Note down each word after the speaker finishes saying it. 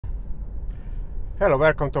Hello,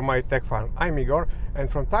 welcome to my tech farm. I'm Igor, and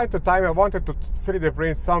from time to time I wanted to 3D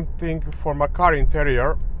print something for my car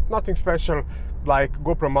interior, nothing special like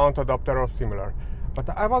GoPro mount adapter or similar, but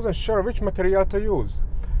I wasn't sure which material to use.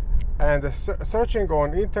 And searching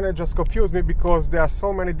on internet just confused me because there are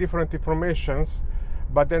so many different informations,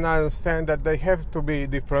 but then I understand that they have to be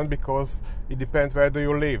different because it depends where do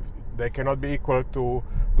you live. They cannot be equal to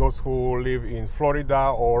those who live in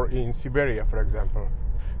Florida or in Siberia, for example.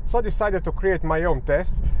 So I decided to create my own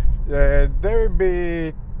test. There will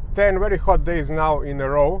be 10 very hot days now in a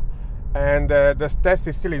row, and the test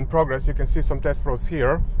is still in progress. You can see some test pros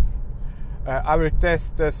here. I will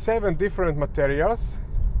test 7 different materials,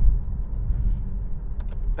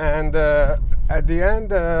 and at the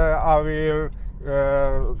end I will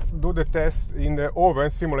do the test in the oven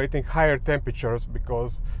simulating higher temperatures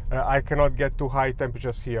because I cannot get too high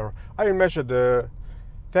temperatures here. I will measure the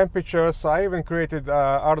temperatures. I even created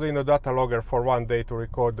Arduino data logger for one day to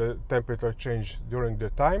record the temperature change during the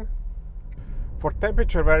time. For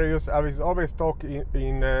temperature values, I will always talk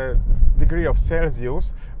in degree of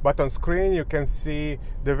Celsius, but on screen you can see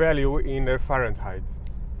the value in Fahrenheit.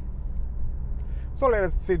 So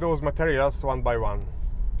let's see those materials one by one.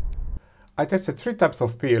 I tested 3 types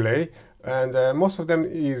of PLA, and most of them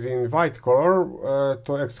is in white color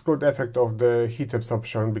to exclude the effect of the heat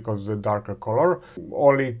absorption because of the darker color.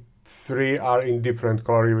 Only 3 are in different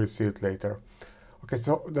color, you will see it later. Okay,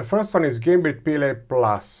 so the first one is Gembird PLA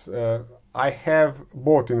Plus. I have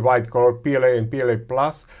both in white color, PLA and PLA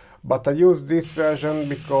Plus, but I use this version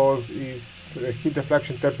because its heat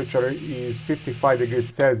deflection temperature is 55 degrees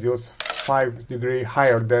Celsius, 5 degrees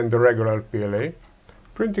higher than the regular PLA.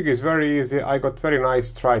 Printing is very easy. I got very nice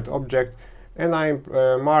straight object, and I'm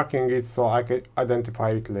marking it so I can identify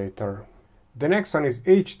it later. The next one is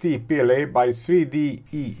HT PLA by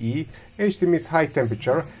 3DEE. HT means high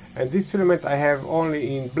temperature, and this filament I have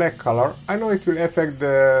only in black color. I know it will affect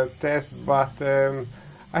the test, but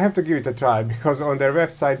I have to give it a try because on their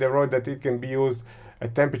website they wrote that it can be used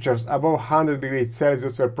at temperatures above 100 degrees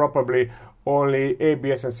Celsius, where probably only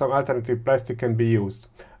ABS and some alternative plastic can be used.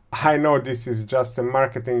 I know this is just a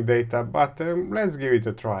marketing data, but let's give it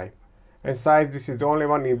a try. And size, this is the only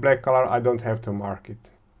one in black color, I don't have to mark it.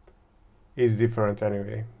 It's different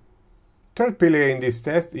anyway. Third PLA in this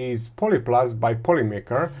test is PolyPlus by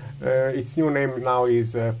Polymaker. Its new name now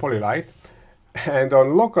is Polylite. And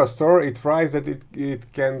on local store it writes that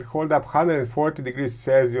it can hold up 140 degrees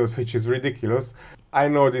Celsius, which is ridiculous. I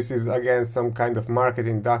know this is again some kind of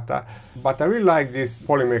marketing data, but I really like this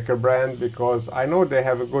Polymaker brand because I know they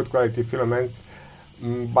have a good quality filaments,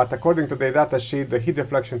 but according to the data sheet the heat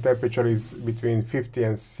deflection temperature is between 50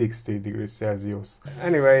 and 60 degrees Celsius.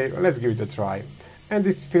 Anyway, let's give it a try. And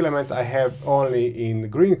this filament I have only in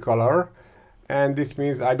green color, and this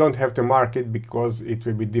means I don't have to mark it because it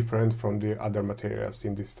will be different from the other materials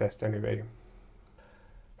in this test anyway.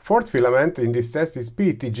 Fourth filament in this test is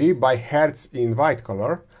PETG by Hertz in white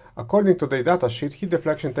color. According to the datasheet, heat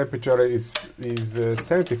deflection temperature is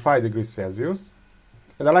 75 degrees Celsius.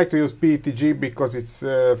 And I like to use PETG because it's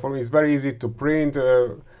for me it's very easy to print.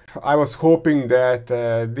 I was hoping that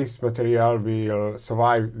this material will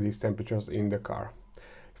survive these temperatures in the car.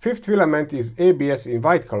 Fifth filament is ABS in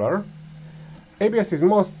white color. ABS is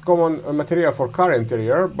most common material for car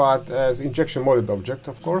interior, but as injection molded object,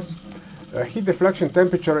 of course. Heat deflection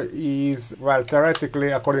temperature is, well,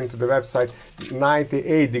 theoretically, according to the website,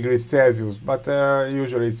 98 degrees Celsius, but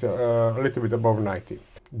usually it's a little bit above 90.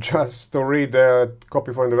 Just to read the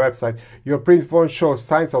copy from the website, your print won't show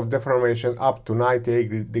signs of deformation up to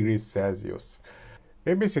 98 degrees Celsius.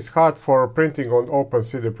 ABS is hard for printing on open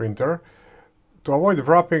 3D printer. To avoid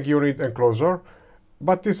wrapping, you need enclosure,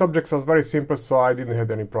 but this object was very simple, so I didn't have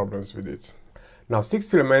any problems with it. Now,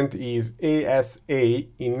 sixth filament is ASA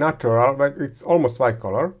in natural, but it's almost white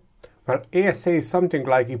color. Well, ASA is something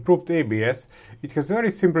like improved ABS. It has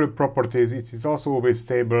very simple properties. It is also UV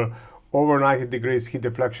stable, over 90 degrees heat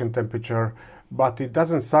deflection temperature, but it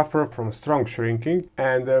doesn't suffer from strong shrinking,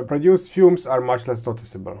 and produced fumes are much less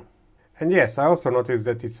noticeable. And yes, I also noticed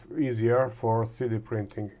that it's easier for 3D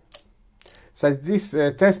printing. Since this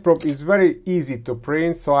test probe is very easy to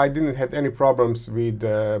print, so I didn't have any problems with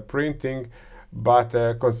printing. But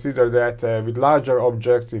consider that with larger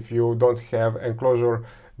objects, if you don't have enclosure,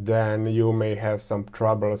 then you may have some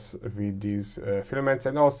troubles with these filaments.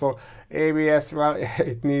 And also ABS, well,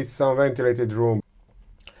 it needs some ventilated room.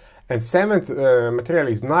 And seventh material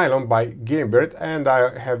is nylon by Gembird, and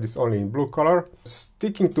I have this only in blue color.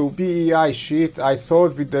 Sticking to PEI sheet, I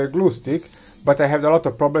sewed with the glue stick, but I had a lot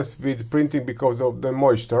of problems with printing because of the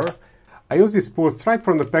moisture. I used this spool right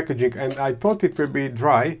from the packaging and I thought it would be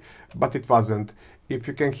dry, but it wasn't. If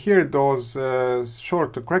you can hear those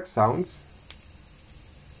short crack sounds,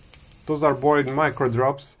 those are boiled micro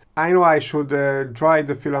drops. I know I should dry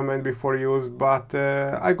the filament before use, but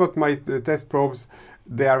I got my test probes.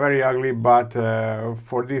 They are very ugly, but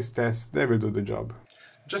for this test they will do the job.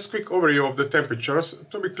 Just quick overview of the temperatures,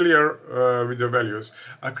 to be clear with the values.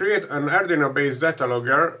 I create an Arduino based data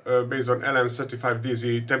logger based on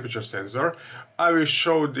LM35DZ temperature sensor. I will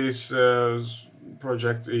show this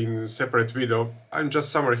project in separate video. I'm just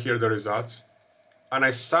summary here the results. And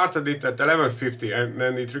I started it at 1150 and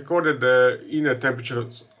then it recorded the inner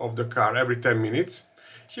temperatures of the car every 10 minutes.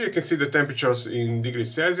 Here you can see the temperatures in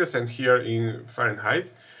degrees Celsius and here in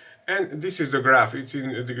Fahrenheit. And this is the graph, it's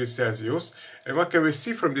in degrees Celsius. And what can we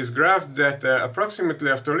see from this graph? That approximately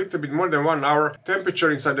after a little bit more than 1 hour,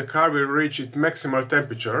 temperature inside the car will reach its maximal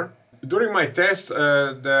temperature. During my test,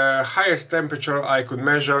 the highest temperature I could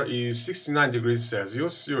measure is 69 degrees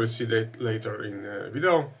Celsius. You will see that later in the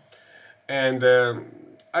video. And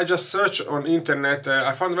I just searched on internet.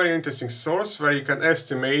 I found a very interesting source where you can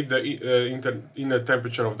estimate the inner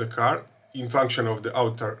temperature of the car in function of the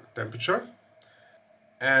outer temperature.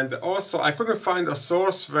 And also I couldn't find a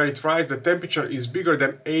source where it writes the temperature is bigger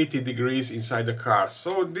than 80 degrees inside the car.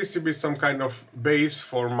 So this will be some kind of base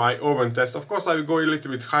for my oven test. Of course I will go a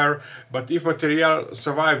little bit higher, but if material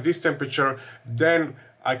survive this temperature, then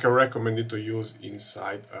I can recommend it to use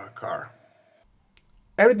inside a car.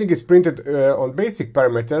 Everything is printed on basic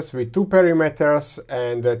parameters with 2 perimeters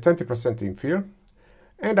and 20% infill.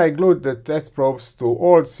 And I glued the test probes to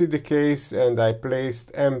old CD case and I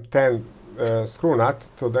placed M10 screw nut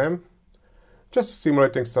to them, just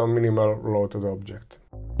simulating some minimal load to the object.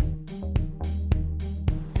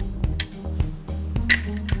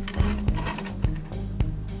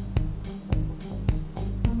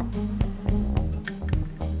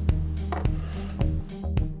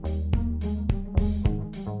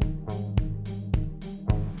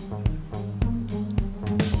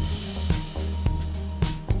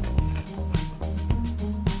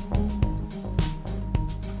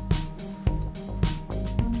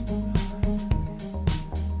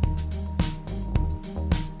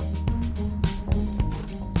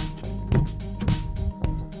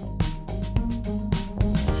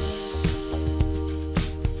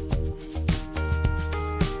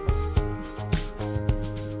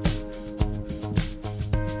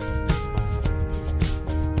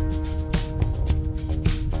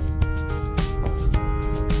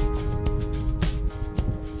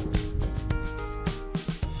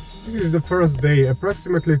 This is the first day,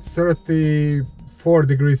 approximately 34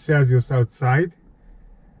 degrees Celsius outside,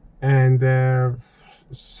 and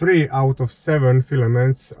 3 out of 7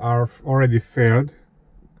 filaments are already failed.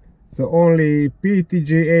 So only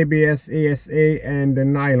PETG, ABS, ASA and the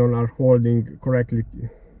nylon are holding correctly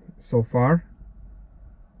so far,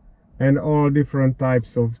 and all different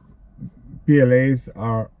types of PLAs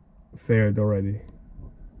are failed already.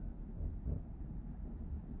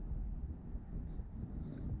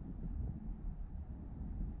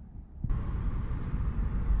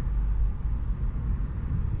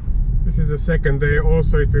 This is the second day.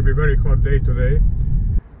 Also it will be very hot day today.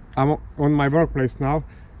 I'm on my workplace now.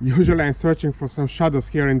 Usually I'm searching for some shadows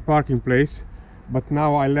here in parking place, but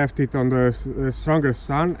now I left it on the stronger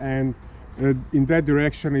sun, and in that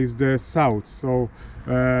direction is the south, so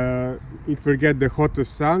it will get the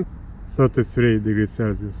hottest sun. 33 degrees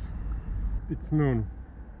Celsius. It's noon.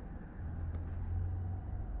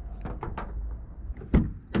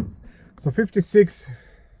 So 56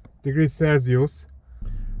 degrees Celsius.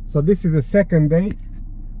 So this is the second day.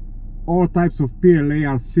 All types of PLA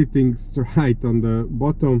are sitting straight on the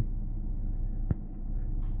bottom,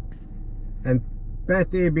 and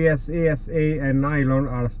PET, ABS, ASA and nylon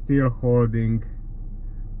are still holding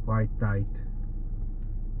quite tight.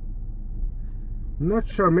 Not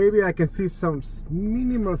sure, maybe I can see some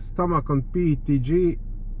minimal stomach on PETG.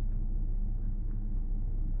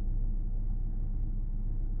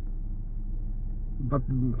 But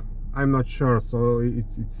I'm not sure, so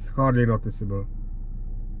it's hardly noticeable.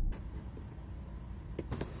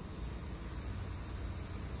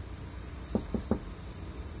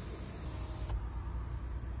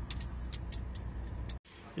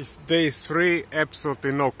 It's day 3,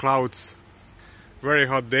 absolutely no clouds, very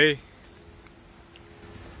hot day,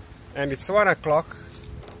 and it's 1 o'clock.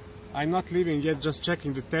 I'm not leaving yet, just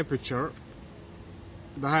checking the temperature,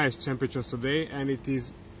 the highest temperature today, and it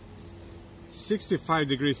is 65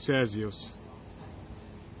 degrees Celsius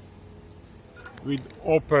with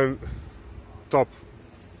open top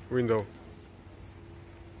window.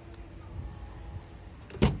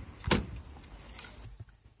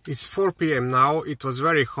 It's 4 p.m. now. It was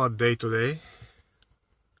very hot day today.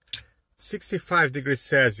 65 degrees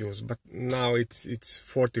Celsius, but now it's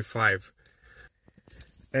 45.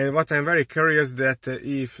 And what I'm very curious that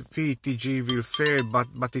if PETG will fail,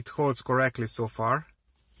 but it holds correctly so far.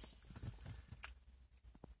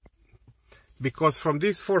 Because from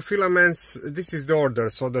these 4 filaments, this is the order.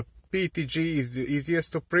 So the PETG is the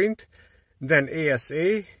easiest to print, then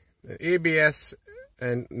ASA, ABS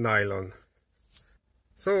and nylon.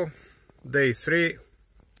 So day 3,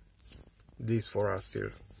 these 4 are still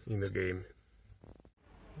in the game.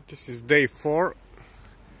 This is day 4,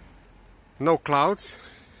 no clouds,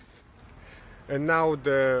 and now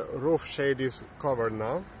the roof shade is covered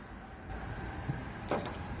now.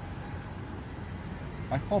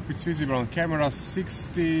 I hope it's visible on camera.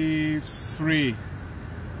 63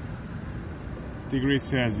 degrees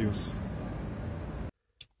Celsius.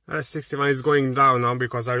 61 is going down now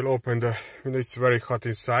because I will open the window. It's very hot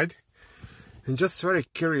inside. And just very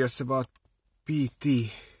curious about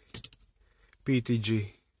PETG.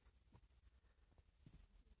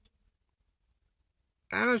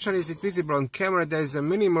 I'm not sure is it visible on camera. There is a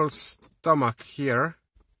minimal stomach here.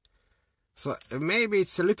 So maybe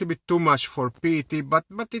it's a little bit too much for PET, but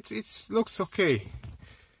it looks okay.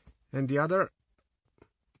 And the other,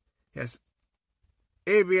 yes,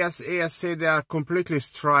 ABS, ASA, they are completely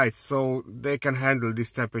striped, so they can handle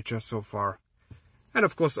this temperature so far. And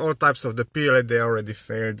of course, all types of the PLA, they already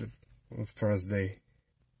failed on first day.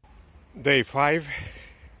 Day 5.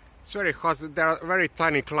 It's very hot. There are very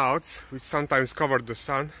tiny clouds, which sometimes cover the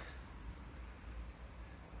sun.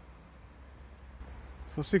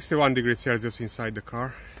 So 61 degrees Celsius inside the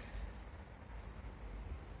car.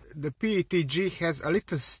 The PETG has a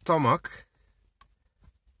little stomach.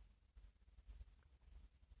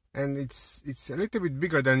 And it's a little bit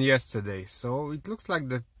bigger than yesterday. So it looks like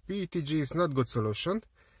the PETG is not good solution.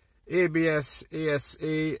 ABS,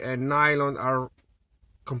 ASA and nylon are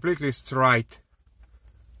completely striped.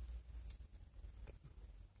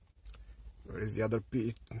 Where is the other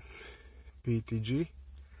PETG?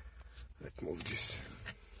 Let's move this.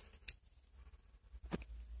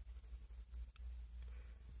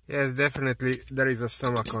 Yes, definitely there is a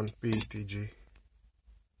stomach on PETG.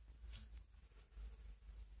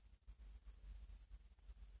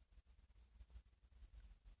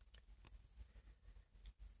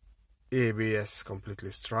 ABS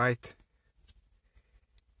completely striped.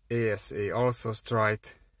 ASA also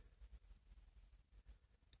striped.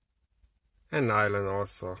 And nylon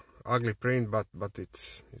also. Ugly print, but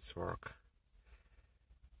it's work.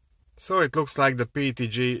 So it looks like the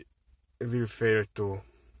PETG will fail too.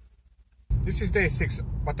 This is day 6,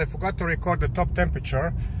 but I forgot to record the top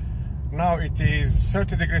temperature. Now it is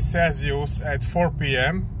 30 degrees Celsius at 4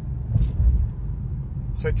 p.m.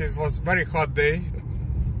 So it was very hot day,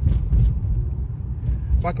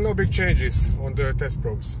 but no big changes on the test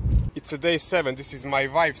probes. It's a day 7. This is my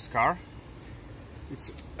wife's car.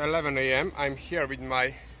 It's 11 a.m. I'm here with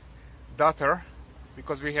my daughter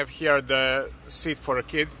because we have here the seat for a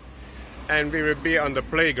kid, and we will be on the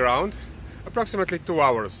playground approximately 2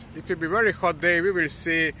 hours. It will be a very hot day. We will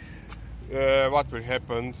see what will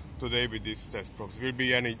happen today with these test probes. Will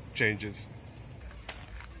be any changes.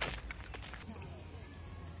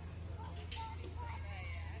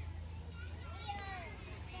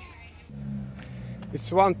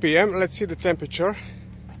 It's 1 p.m. Let's see the temperature.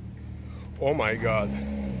 Oh my god.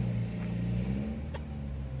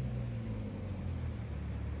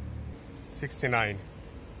 $69.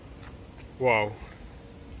 Wow.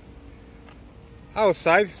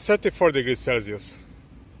 Outside 34 degrees Celsius.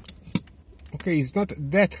 Okay, it's not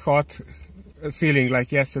that hot feeling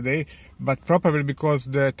like yesterday, but probably because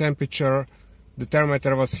the temperature, the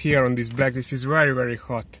thermometer was here on this black. This is very, very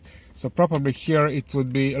hot. So probably here it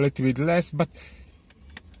would be a little bit less, but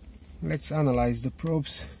let's analyze the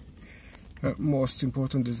probes. Most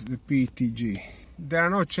important is the PETG. There are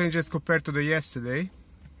no changes compared to the yesterday.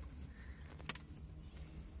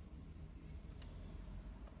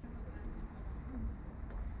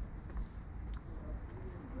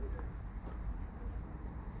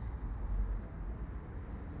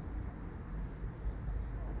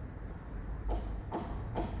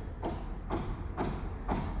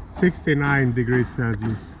 $69 degrees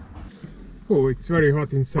Celsius. Oh, it's very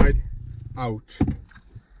hot inside. Ouch.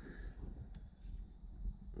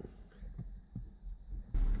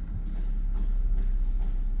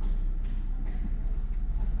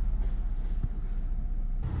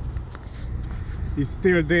 It's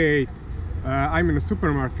still day 8. I'm in a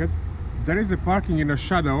supermarket. There is a parking in a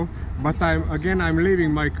shadow, but I'm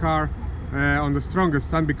leaving my car on the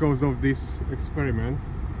strongest sun because of this experiment.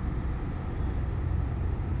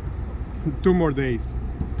 2 more days.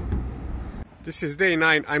 This is day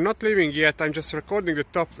 9. I'm not leaving yet, I'm just recording the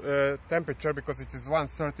top temperature because it is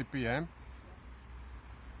 1:30 p.m.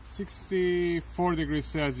 64 degrees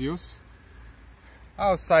Celsius.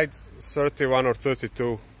 Outside 31 or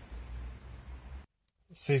 32.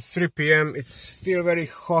 So it's 3 p.m. It's still very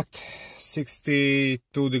hot,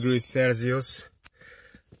 62 degrees Celsius.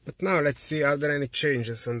 But now let's see, are there any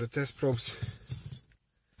changes on the test probes?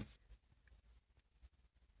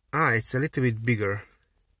 Ah, it's a little bit bigger.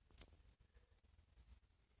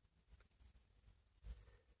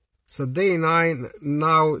 So day 9,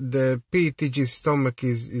 now the PETG stomach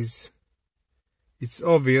it's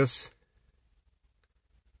obvious.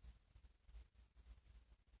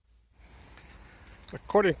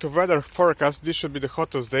 According to weather forecast, this should be the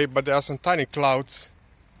hottest day, but there are some tiny clouds.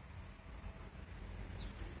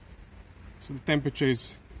 So the temperature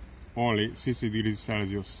is only 60 degrees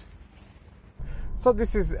Celsius. So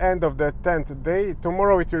this is end of the 10th day.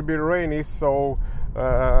 Tomorrow it will be rainy, so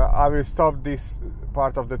I will stop this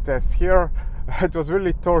part of the test here. It was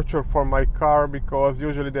really torture for my car because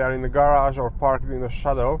usually they are in the garage or parked in the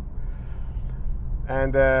shadow.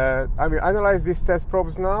 And I will analyze these test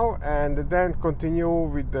probes now and then continue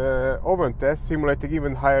with the oven test, simulating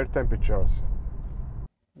even higher temperatures.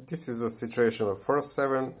 This is the situation of first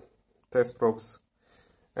 7 test probes,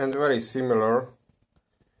 and very similar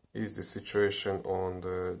is the situation on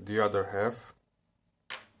the other half.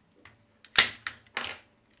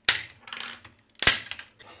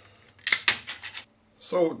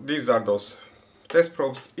 So these are those test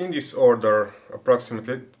probes in this order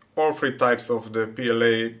approximately. All 3 types of the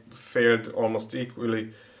PLA failed almost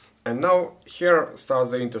equally. And now here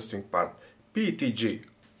starts the interesting part. PETG.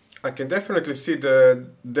 I can definitely see the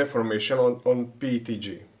deformation on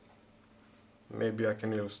PETG. Maybe I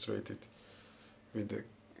can illustrate it with the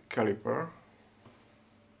caliper.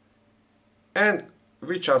 And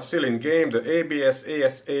which are still in game, the ABS,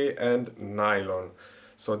 ASA and nylon.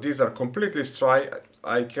 So these are completely dry.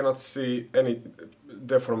 I cannot see any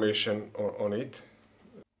deformation on it.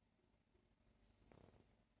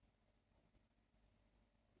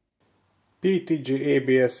 PETG,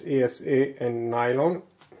 ABS, ASA and nylon,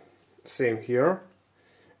 same here.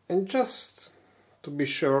 And just to be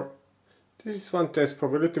sure, this is one test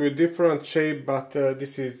probe, a little bit different shape, but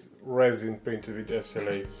this is resin printed with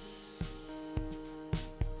SLA.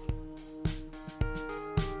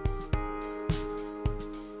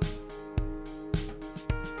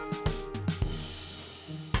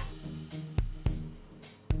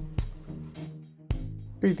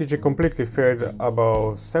 PETG completely failed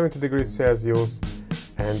above 70 degrees Celsius,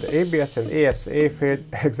 and ABS and ASA failed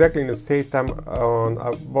exactly in the same time on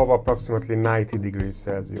above approximately 90 degrees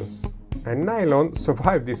Celsius. And nylon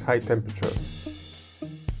survived these high temperatures.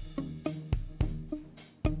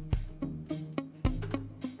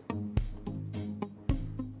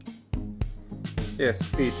 Yes,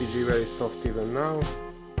 PETG very soft even now.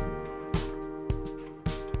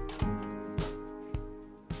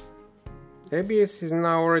 ABS is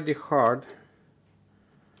now already hard.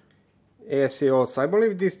 ASA also. I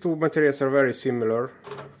believe these 2 materials are very similar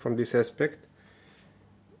from this aspect.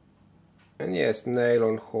 And yes,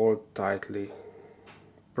 nylon hold tightly.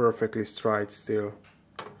 Perfectly straight still.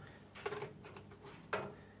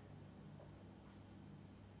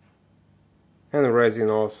 And resin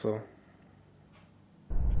also.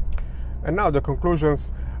 And now the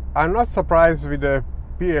conclusions. I'm not surprised with the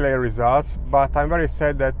PLA results, but I'm very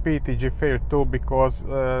sad that PETG failed too, because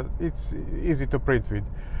it's easy to print with.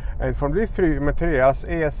 And from these 3 materials,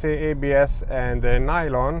 ASA, ABS and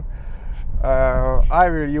nylon, I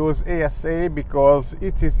will use ASA because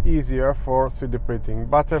it is easier for 3D printing.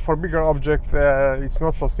 But for bigger objects, it's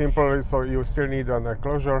not so simple, so you still need an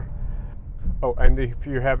enclosure. Oh, and if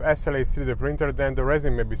you have SLA 3D printer, then the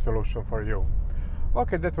resin may be a solution for you.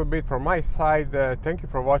 Okay, that will be it from my side. Thank you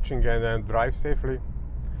for watching and drive safely.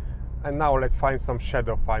 And now let's find some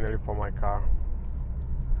shadow finally for my car.